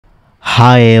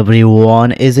Hi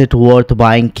everyone, is it worth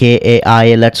buying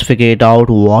KAI? Let's figure it out.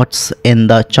 What's in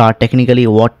the chart? Technically,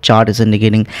 what chart is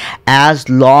indicating? As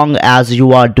long as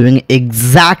you are doing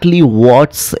exactly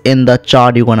what's in the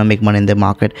chart, you're gonna make money in the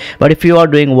market. But if you are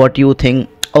doing what you think,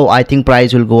 oh, I think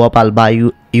price will go up, I'll buy,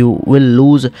 you will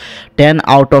lose 10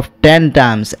 out of 10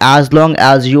 times. As long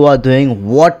as you are doing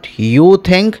what you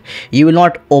think, you will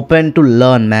not open to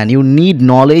learn, man. You need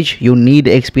knowledge, you need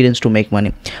experience to make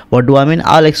money. What do I mean?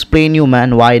 I'll explain you,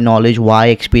 man, why knowledge, why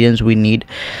experience we need.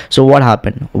 So what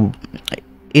happened?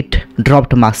 It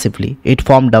dropped massively. It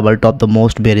formed double top, the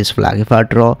most bearish flag. If I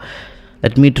draw,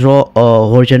 let me draw a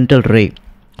horizontal ray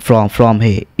from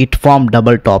here. It formed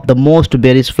double top, the most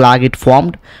bearish flag it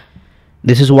formed.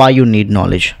 This is why you need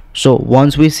knowledge. So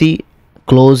once we see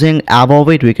closing above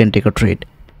it, we can take a trade.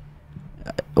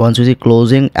 Once we see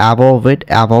closing above it,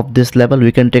 above this level,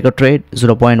 we can take a trade.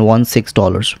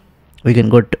 $0.16 we can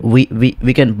good, we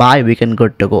can buy, we can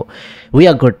good to go, we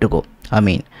are good to go. I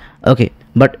mean, okay,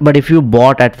 but if you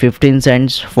bought at 15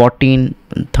 cents, 14,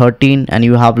 13 and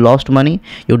you have lost money,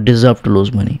 you deserve to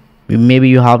lose money. Maybe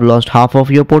you have lost half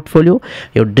of your portfolio,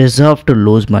 you deserve to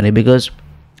lose money, because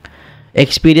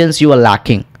experience you are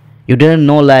lacking. You didn't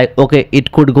know, like, okay,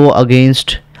 it could go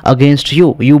against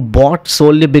you bought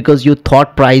solely because you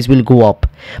thought price will go up,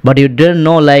 but you didn't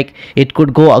know, like, it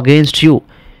could go against you.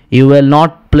 You were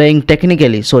not playing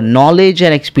technically. So knowledge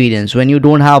and experience, when you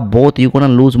don't have both, you're gonna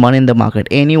lose money in the market.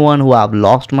 Anyone who have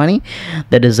lost money,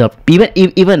 they deserve,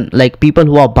 even like people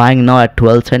who are buying now at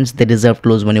 12 cents, they deserve to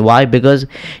lose money. Why? Because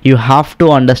you have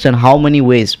to understand how many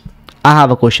ways. I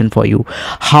have a question for you.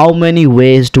 How many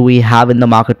ways do we have in the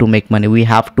market to make money? We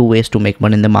have two ways to make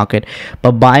money in the market.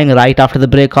 But buying right after the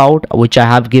breakout, which I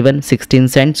have given 16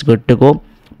 cents, good to go.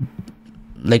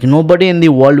 Like, nobody in the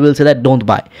world will say that don't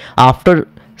buy after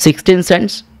 16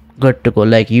 cents, good to go.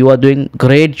 Like, you are doing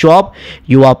great job,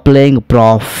 you are playing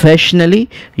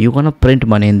professionally, you're gonna print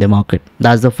money in the market.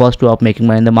 That's the first way of making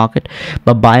money in the market.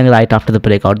 But buying right after the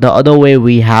breakout. The other way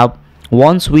we have,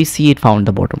 once we see it found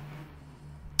the bottom.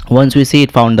 Once we see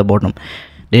it found the bottom,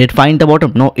 did it find the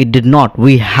bottom? No, it did not.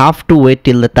 We have to wait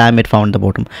till the time it found the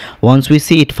bottom. Once we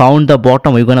see it found the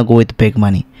bottom, we're gonna go with big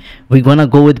money. We're gonna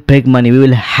go with big money. We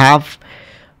will have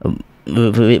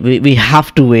we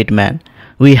have to wait, man.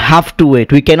 We have to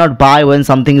wait. We cannot buy when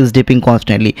something is dipping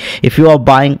constantly. If you are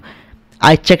buying,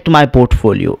 I checked my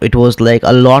portfolio, it was like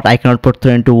a lot. I cannot put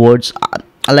into words.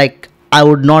 Like, I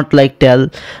would not like tell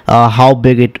how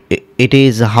big it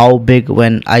is, how big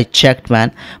when I checked,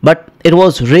 man, but it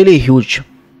was really huge.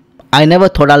 I never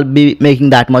thought I'll be making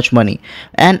that much money,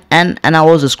 and I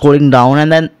was scrolling down,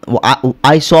 and then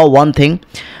I saw one thing.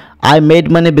 I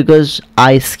made money because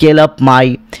I scale up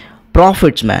my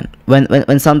profits, man.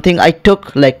 When something I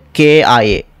took, like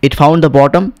KIA, it found the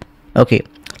bottom. Okay,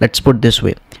 let's put this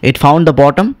way, it found the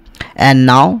bottom, and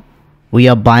now we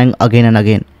are buying again and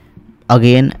again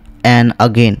and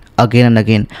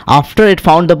again. After it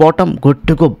found the bottom, good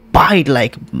to go, buy it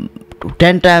like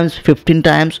 10 times, 15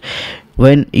 times.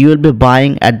 When you will be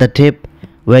buying at the tip,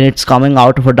 when it's coming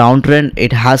out of a downtrend,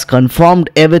 it has confirmed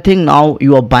everything. Now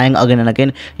you are buying again and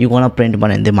again, you're gonna print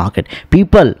money in the market.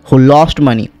 People who lost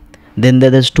money, then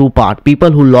there's two part.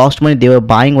 People who lost money, they were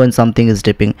buying when something is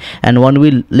dipping, and one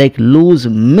will like lose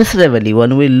miserably,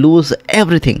 one will lose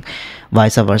everything,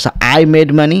 vice versa. I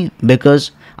made money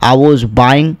because I was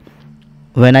buying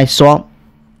when I saw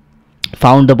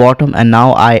found the bottom, and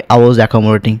now I was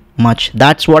accumulating much.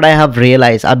 That's what I have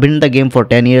realized. I've been in the game for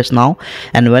 10 years now,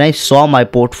 and when I saw my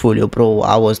portfolio, bro,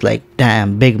 I was like,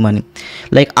 damn, big money.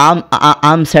 Like,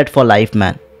 I'm set for life,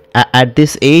 man. At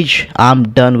this age, I'm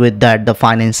done with that, the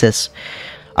finances.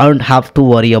 I don't have to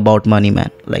worry about money, man.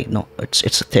 Like, no,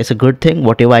 it's a good thing.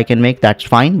 Whatever I can make, that's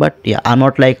fine. But yeah, I'm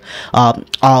not like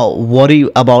worry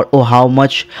about, oh, how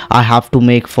much I have to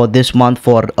make for this month,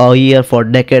 for a year, for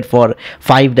a decade, for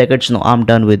 5 decades. No, I'm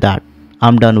done with that.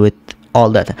 I'm done with all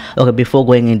that. Okay, before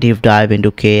going in deep dive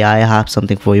into K, I have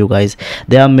something for you guys.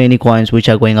 There are many coins which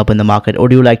are going up in the market.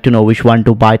 Would you like to know which one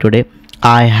to buy today?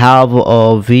 I have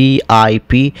a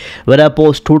VIP where I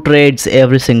post 2 trades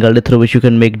every single day through which you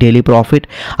can make daily profit.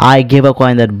 I gave a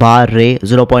coin that bar ray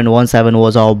 0.17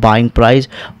 was our buying price.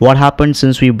 What happened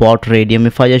since we bought radium?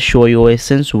 If I just show you,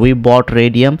 since we bought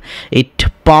radium, it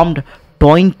pumped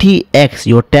 20x.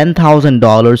 Your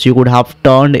 $10,000 you could have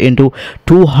turned into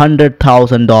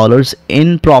 $200,000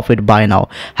 in profit by now.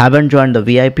 Haven't joined the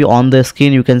VIP? On the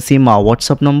screen you can see my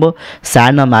WhatsApp number.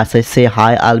 Send a message, say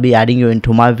hi, I'll be adding you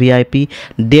into my VIP.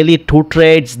 Daily 2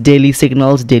 trades, daily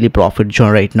signals, daily profit.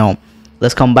 Join right now.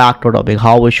 let's come back to the topic,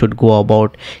 how we should go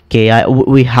about KI.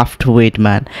 We have to wait,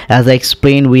 man. As I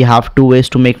explained, we have two ways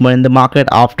to make money in the market.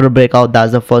 After breakout,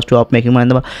 that's the first way of making money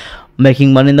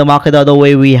in the market. The other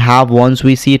way we have, once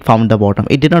we see it found the bottom,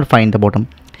 it did not find the bottom.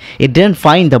 It didn't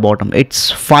find the bottom, it's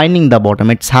finding the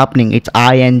bottom. It's happening, it's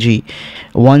ing.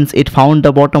 Once it found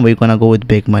the bottom, we're gonna go with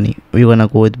big money.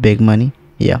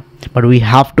 Yeah, but we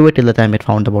have to wait till the time it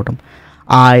found the bottom.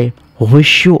 I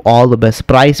wish you all the best.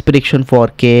 Price prediction for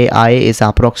KI is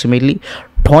approximately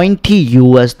 $20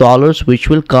 US, which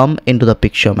will come into the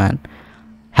picture, man.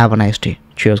 Have a nice day.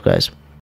 Cheers, guys.